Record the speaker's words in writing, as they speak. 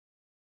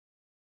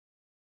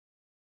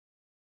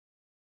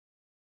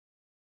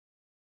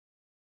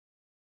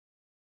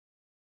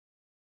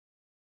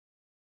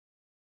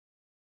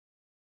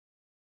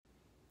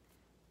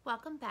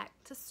Welcome back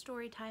to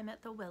Storytime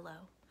at the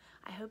Willow.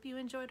 I hope you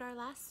enjoyed our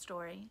last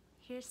story.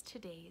 Here's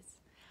today's.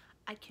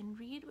 I Can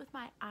Read with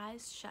My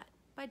Eyes Shut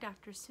by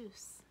Dr.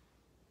 Seuss.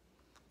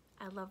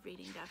 I love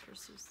reading Dr.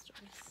 Seuss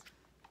stories.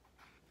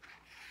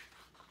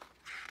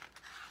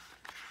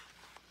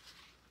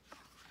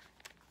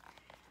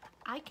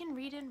 I can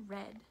read in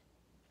red.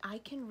 I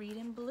can read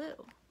in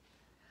blue.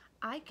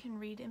 I can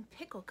read in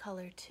pickle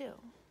color too.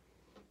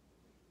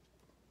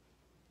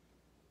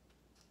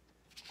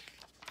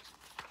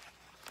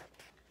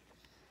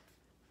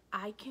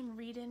 I can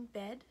read in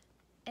bed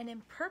and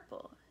in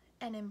purple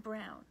and in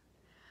brown.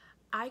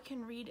 I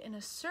can read in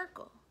a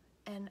circle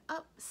and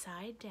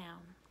upside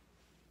down.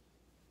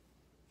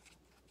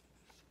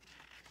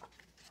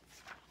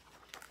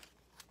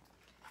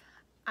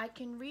 I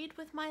can read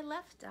with my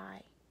left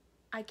eye.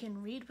 I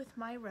can read with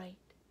my right.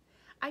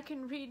 I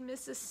can read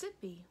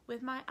Mississippi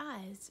with my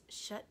eyes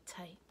shut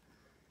tight.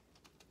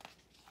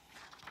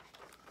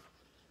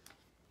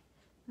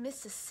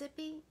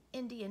 Mississippi,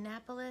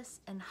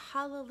 Indianapolis, and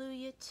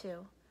Hallelujah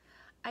too.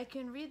 I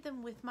can read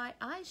them with my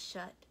eyes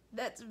shut.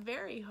 That's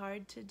very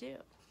hard to do.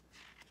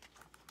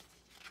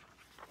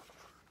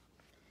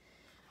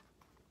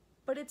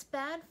 But it's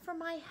bad for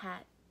my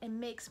hat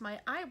and makes my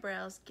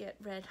eyebrows get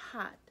red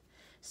hot.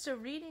 So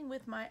reading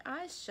with my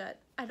eyes shut,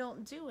 I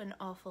don't do an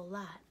awful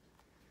lot.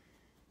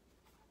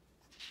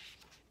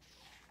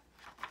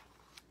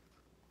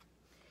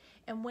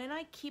 And when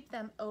I keep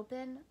them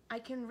open, I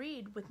can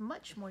read with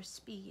much more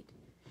speed.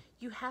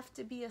 You have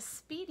to be a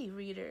speedy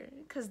reader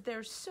because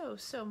there's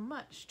so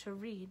much to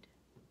read.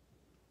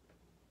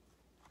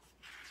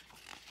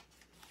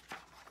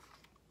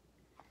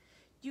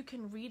 You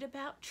can read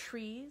about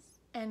trees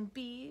and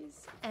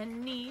bees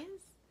and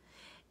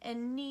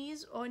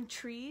knees on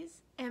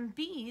trees and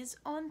bees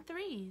on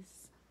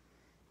threes.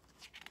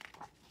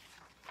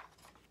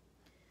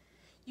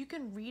 You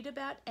can read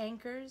about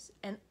anchors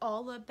and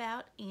all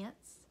about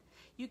ants.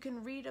 You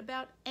can read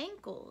about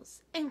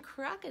ankles and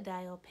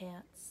crocodile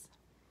pants.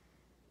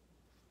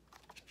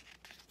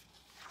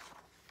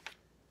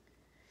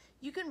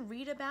 You can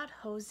read about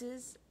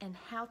hoses and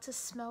how to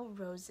smell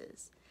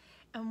roses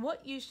and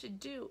what you should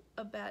do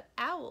about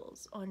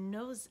owls on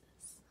noses.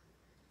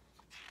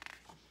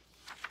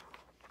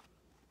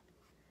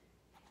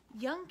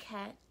 Young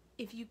cat,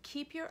 if you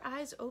keep your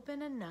eyes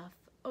open enough,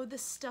 oh, the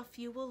stuff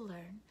you will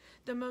learn,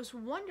 the most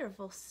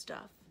wonderful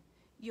stuff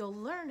you'll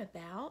learn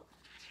about.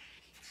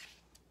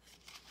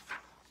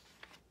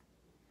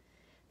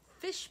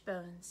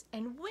 Fishbones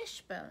and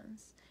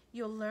wishbones.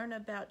 You'll learn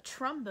about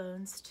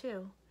trombones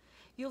too.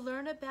 You'll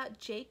learn about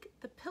Jake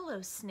the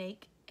pillow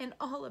snake and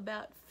all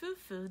about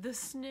Foo-Foo the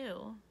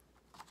snoo.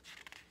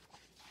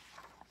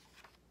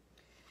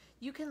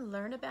 You can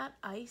learn about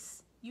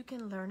ice. You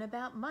can learn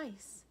about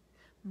mice.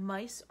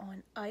 Mice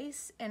on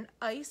ice and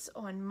ice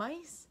on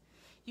mice.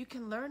 You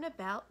can learn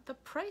about the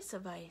price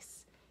of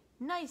ice.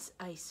 Nice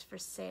ice for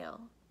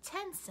sale,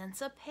 10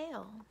 cents a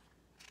pail.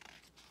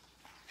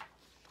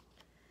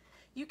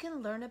 You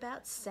can learn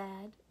about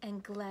sad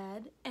and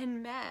glad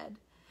and mad.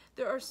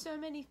 There are so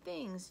many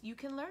things you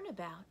can learn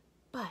about,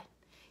 but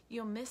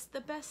you'll miss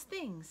the best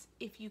things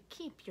if you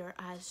keep your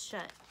eyes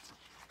shut.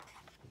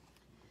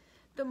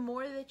 The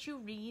more that you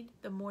read,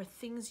 the more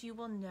things you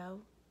will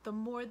know. The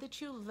more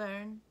that you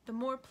learn, the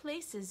more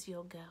places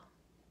you'll go.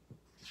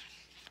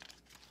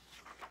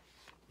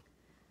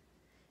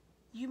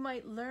 You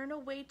might learn a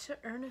way to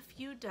earn a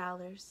few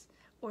dollars,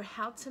 or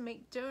how to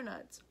make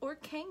donuts or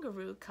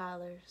kangaroo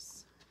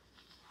collars.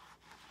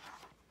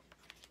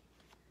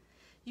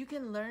 You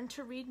can learn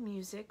to read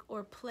music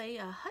or play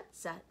a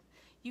hutzut.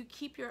 You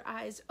keep your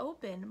eyes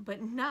open,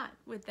 but not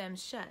with them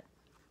shut.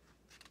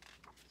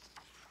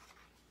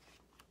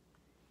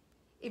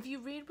 If you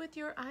read with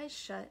your eyes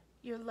shut,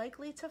 you're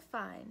likely to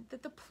find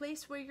that the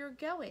place where you're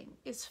going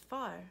is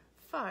far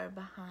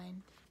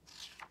behind.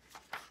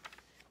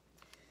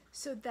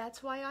 So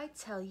that's why I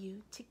tell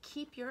you to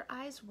keep your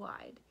eyes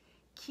wide.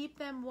 Keep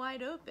them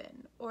wide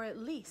open, or at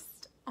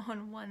least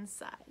on one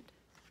side.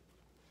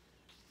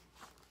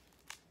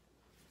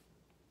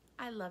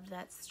 I loved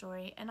that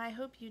story, and I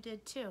hope you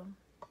did too.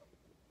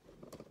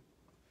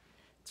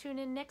 Tune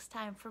in next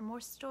time for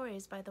more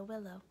stories by the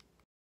Willow.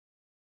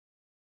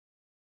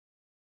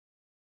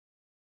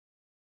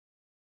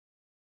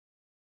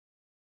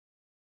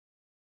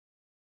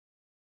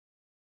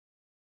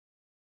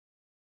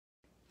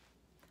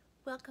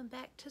 Welcome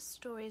back to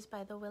Stories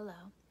by the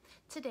Willow.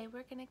 Today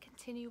we're going to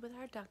continue with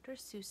our Dr.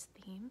 Seuss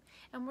theme,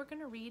 and we're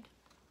going to read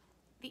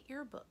The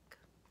Earbook.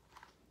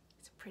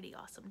 It's a pretty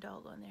awesome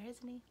dog on there,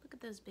 isn't he? Look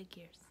at those big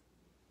ears.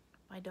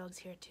 My dog's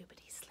here too, but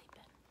he's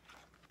sleeping.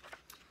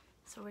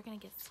 So we're going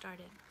to get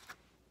started.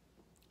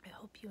 I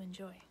hope you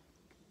enjoy.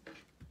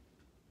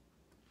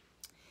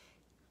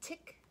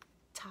 Tick,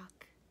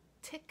 tock,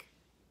 tick,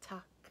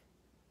 tock.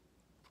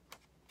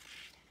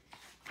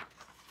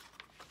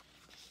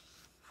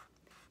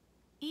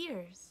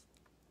 Ears,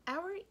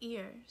 our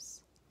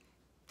ears,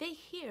 they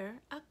hear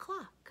a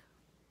clock.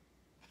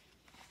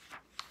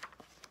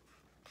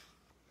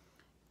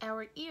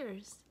 Our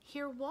ears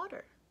hear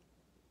water.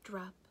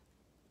 drop,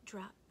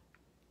 drop,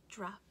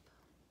 drop.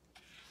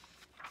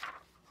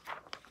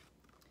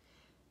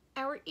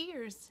 Our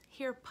ears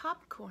hear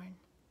popcorn,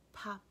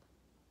 pop,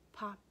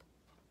 pop,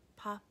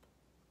 pop.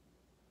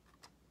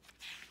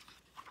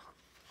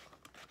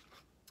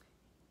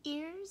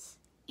 Ears,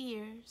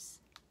 ears,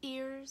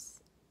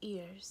 ears,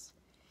 ears.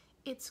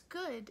 It's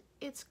good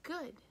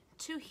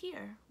to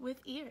hear with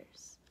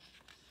ears.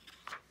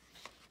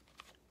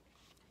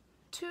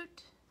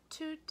 Toot,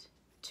 toot,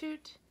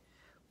 toot,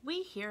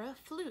 we hear a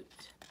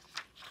flute.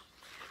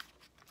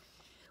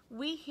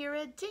 We hear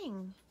a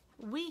ding,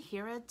 we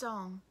hear a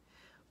dong.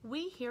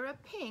 We hear a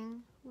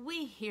ping,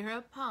 we hear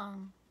a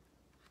pong.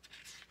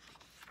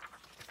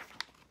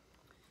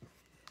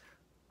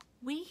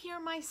 We hear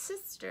my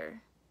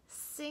sister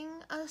sing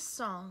a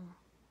song.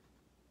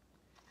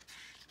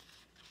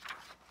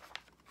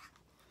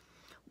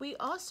 We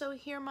also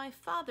hear my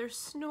father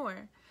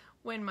snore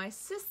when my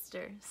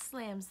sister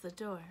slams the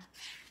door.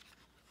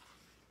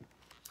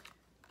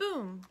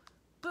 Boom,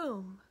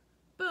 boom,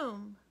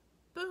 boom,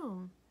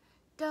 boom,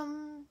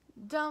 dum,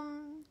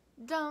 dum,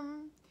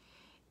 dum.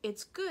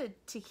 It's good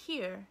to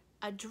hear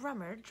a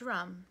drummer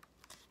drum.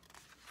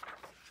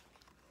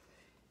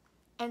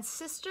 And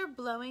sister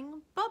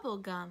blowing bubble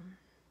gum.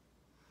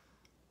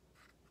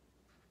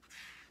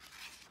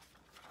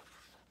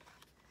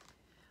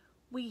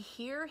 We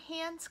hear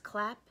hands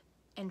clap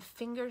and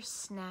fingers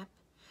snap.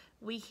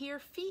 We hear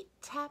feet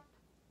tap,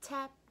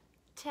 tap,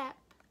 tap,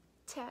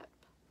 tap,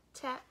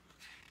 tap.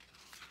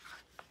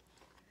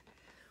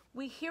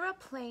 We hear a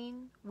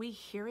plane, we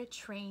hear a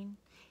train.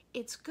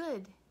 It's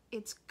good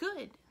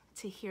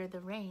to hear the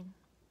rain.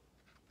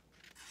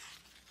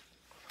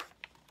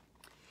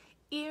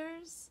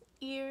 Ears,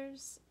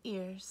 ears,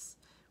 ears.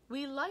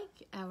 We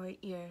like our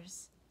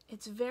ears.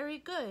 It's very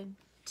good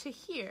to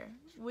hear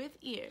with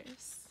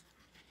ears.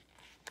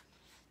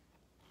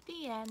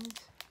 The end.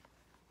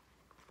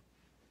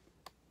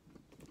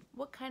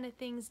 What kind of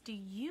things do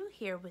you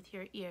hear with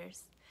your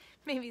ears?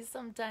 Maybe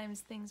sometimes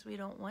things we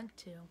don't want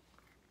to.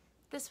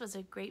 This was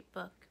a great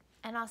book,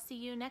 and I'll see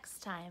you next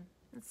time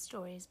in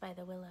Stories by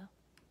the Willow.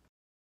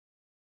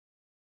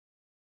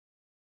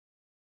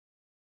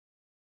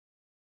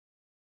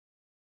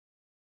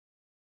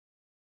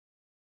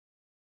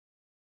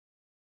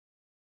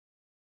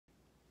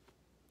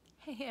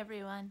 Hey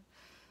everyone.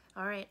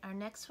 All right, our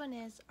next one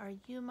is Are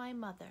You My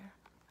Mother?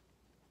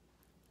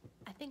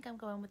 I think I'm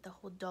going with the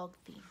whole dog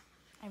theme.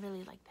 I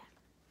really like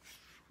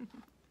that.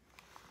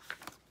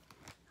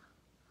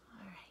 All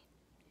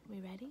right, we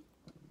ready?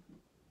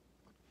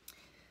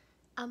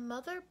 A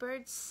mother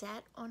bird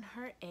sat on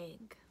her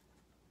egg.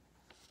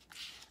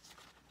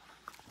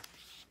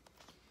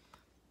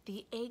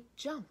 The egg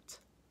jumped.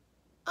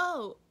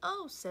 Oh,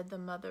 oh, said the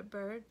mother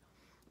bird.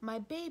 My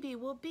baby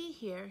will be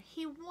here.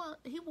 He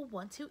will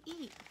want to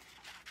eat.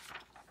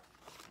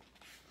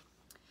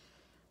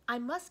 I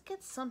must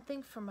get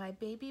something for my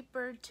baby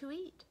bird to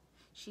eat,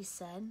 she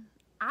said.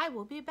 I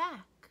will be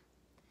back.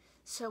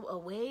 So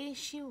away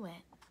she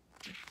went.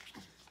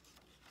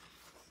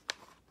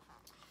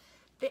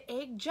 The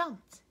egg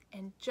jumped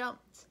and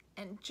jumped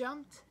and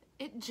jumped.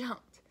 It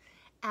jumped.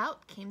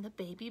 Out came the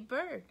baby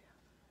bird.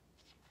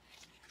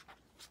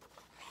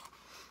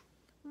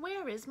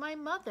 Where is my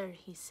mother?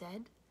 He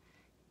said.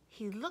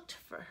 He looked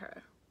for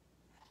her.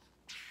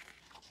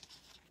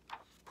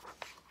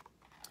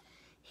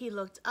 He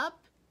looked up.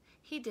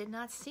 He did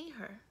not see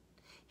her.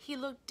 He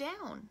looked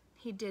down.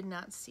 He did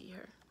not see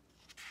her.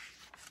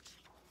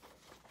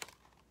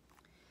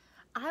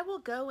 I will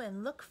go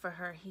and look for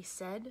her, he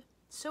said.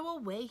 So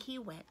away he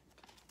went.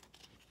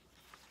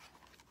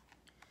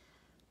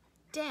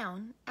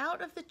 Down,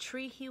 out of the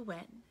tree he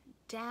went.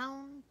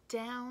 Down,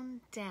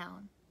 down,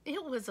 down.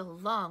 It was a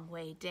long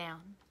way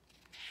down.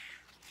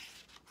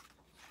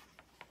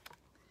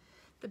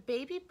 The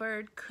baby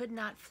bird could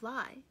not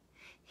fly.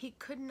 He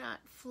could not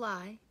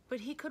fly,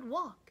 but he could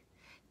walk.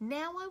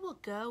 Now I will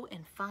go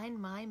and find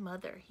my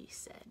mother, he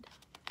said.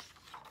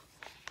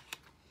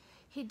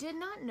 He did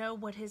not know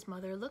what his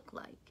mother looked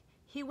like.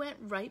 He went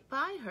right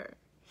by her.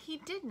 He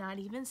did not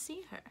even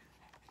see her.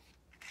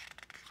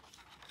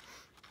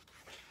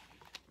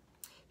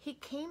 He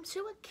came to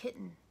a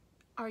kitten.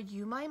 Are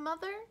you my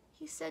mother?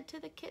 He said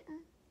to the kitten.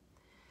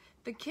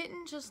 The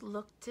kitten just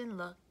looked and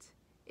looked.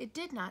 It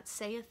did not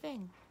say a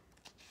thing.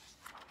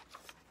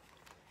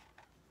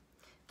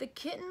 The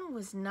kitten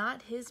was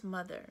not his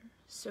mother,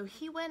 so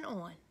he went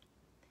on.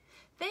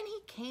 Then he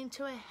came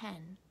to a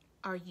hen.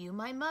 Are you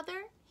my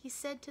mother? He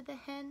said to the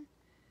hen.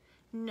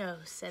 No,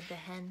 said the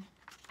hen.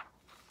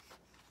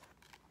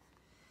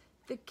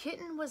 The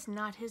kitten was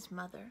not his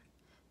mother.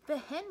 The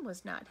hen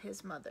was not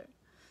his mother.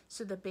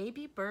 So the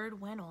baby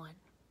bird went on.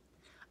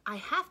 I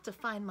have to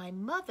find my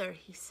mother,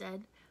 he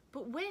said.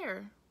 But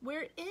where?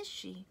 Where is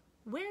she?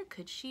 Where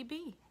could she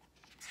be?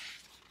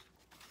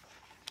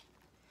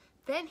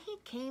 Then he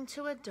came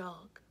to a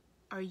dog.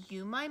 Are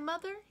you my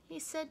mother? He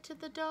said to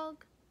the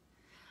dog.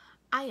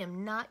 I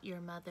am not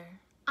your mother.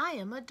 I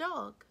am a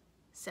dog,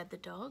 said the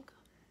dog.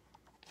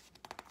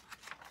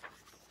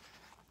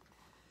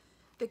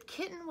 The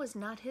kitten was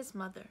not his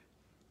mother.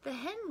 The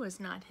hen was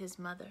not his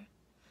mother.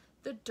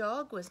 The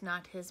dog was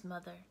not his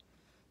mother.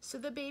 So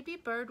the baby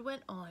bird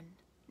went on.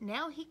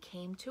 Now he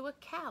came to a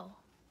cow.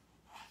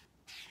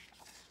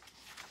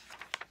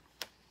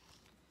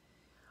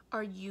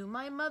 "Are you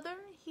my mother?"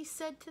 he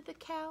said to the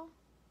cow.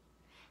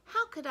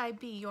 "How could I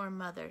be your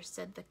mother?"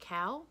 said the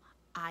cow.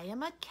 "I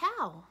am a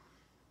cow."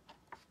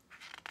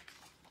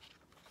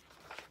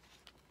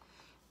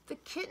 The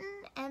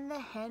kitten and the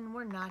hen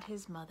were not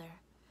his mother.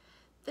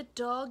 The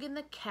dog and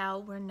the cow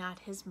were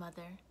not his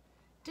mother.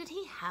 Did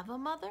he have a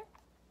mother?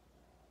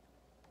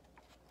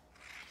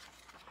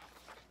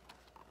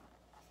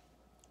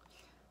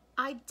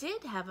 "I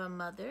did have a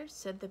mother,"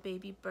 said the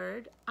baby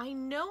bird. "I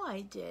know I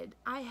did.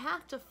 I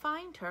have to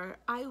find her.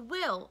 I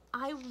will.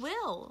 I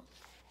will."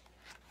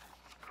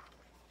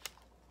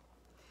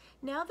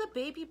 Now the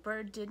baby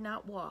bird did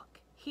not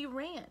walk. He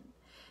ran.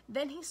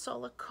 Then he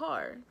saw a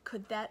car.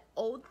 Could that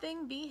old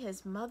thing be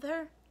his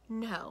mother?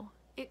 No,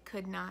 it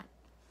could not.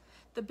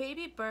 The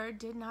baby bird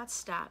did not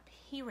stop.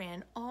 He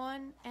ran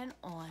on and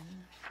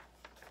on.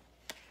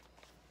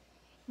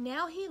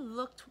 Now he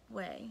looked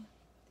way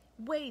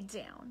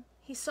down.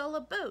 He saw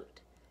a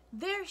boat.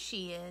 "There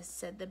she is,"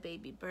 said the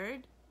baby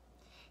bird.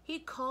 He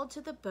called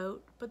to the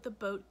boat, but the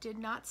boat did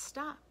not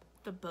stop.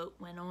 The boat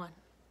went on.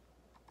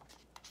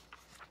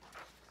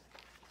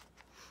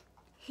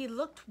 He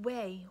looked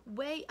way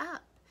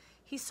up.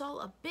 He saw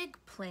a big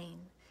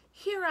plane.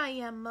 "Here I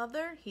am,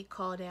 mother," he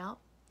called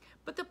out.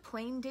 But the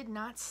plane did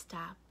not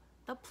stop.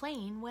 The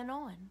plane went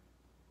on.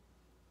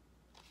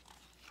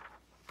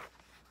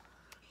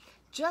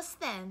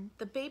 Just then,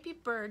 the baby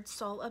bird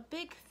saw a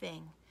big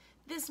thing.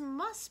 This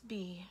must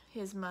be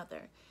his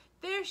mother.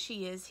 "There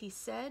she is," he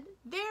said.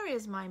 "There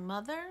is my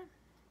mother."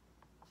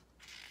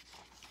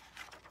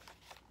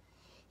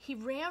 He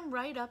ran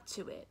right up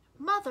to it.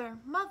 "Mother,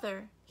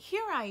 mother,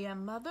 here I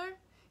am, mother,"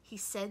 he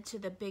said to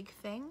the big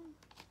thing.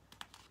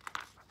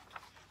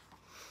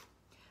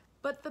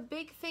 But the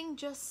big thing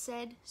just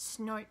said,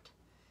 "Snort."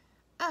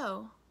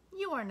 "Oh,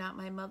 you are not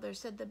my mother,"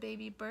 said the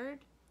baby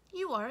bird.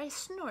 "You are a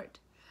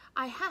snort.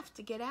 I have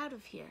to get out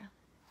of here."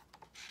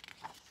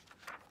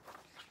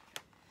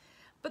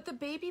 But the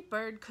baby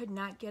bird could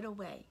not get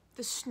away.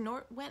 The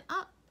snort went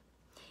up.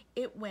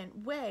 It went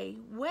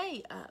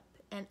way up,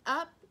 and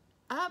up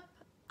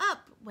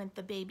went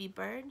the baby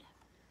bird.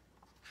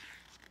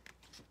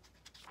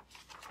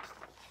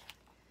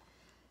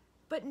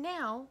 But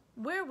now,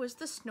 where was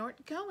the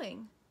snort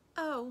going?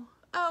 "Oh,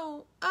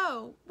 oh,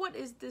 oh, what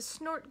is this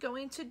snort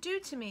going to do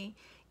to me?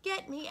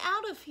 Get me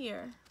out of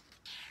here."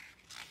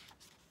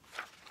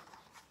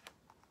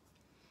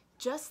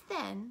 Just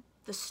then,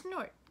 the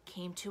snort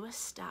came to a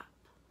stop.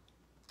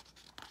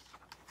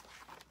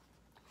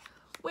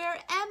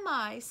 "Where am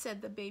I?"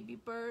 said the baby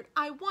bird.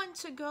 "I want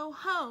to go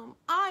home.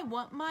 I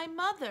want my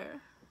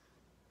mother."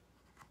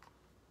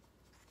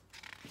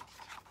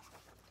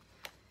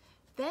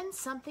 Then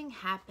something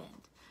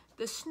happened.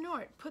 The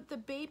snort put the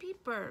baby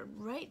bird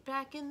right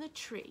back in the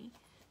tree.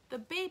 The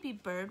baby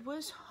bird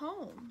was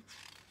home.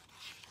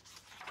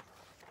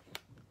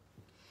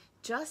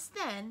 Just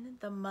then,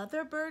 the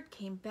mother bird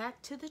came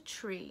back to the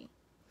tree.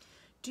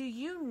 "Do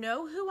you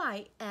know who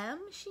I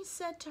am?" she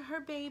said to her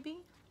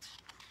baby.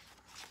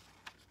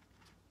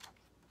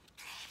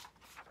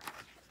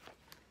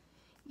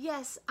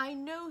 "Yes, I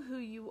know who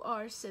you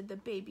are," said the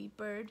baby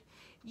bird.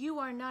 "You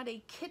are not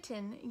a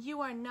kitten.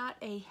 You are not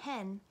a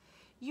hen.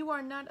 You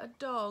are not a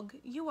dog.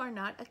 You are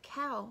not a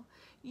cow.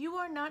 You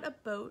are not a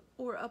boat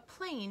or a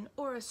plane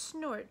or a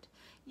snort.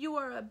 You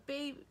are a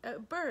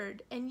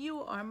bird, and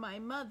you are my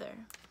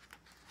mother."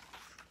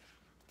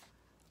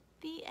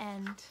 The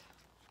end.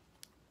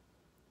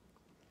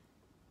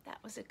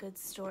 That was a good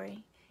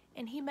story.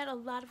 And he met a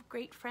lot of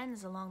great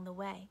friends along the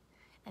way.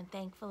 And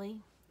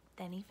thankfully,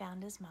 then he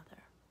found his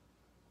mother.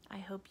 I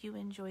hope you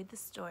enjoyed the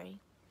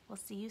story. We'll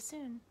see you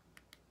soon.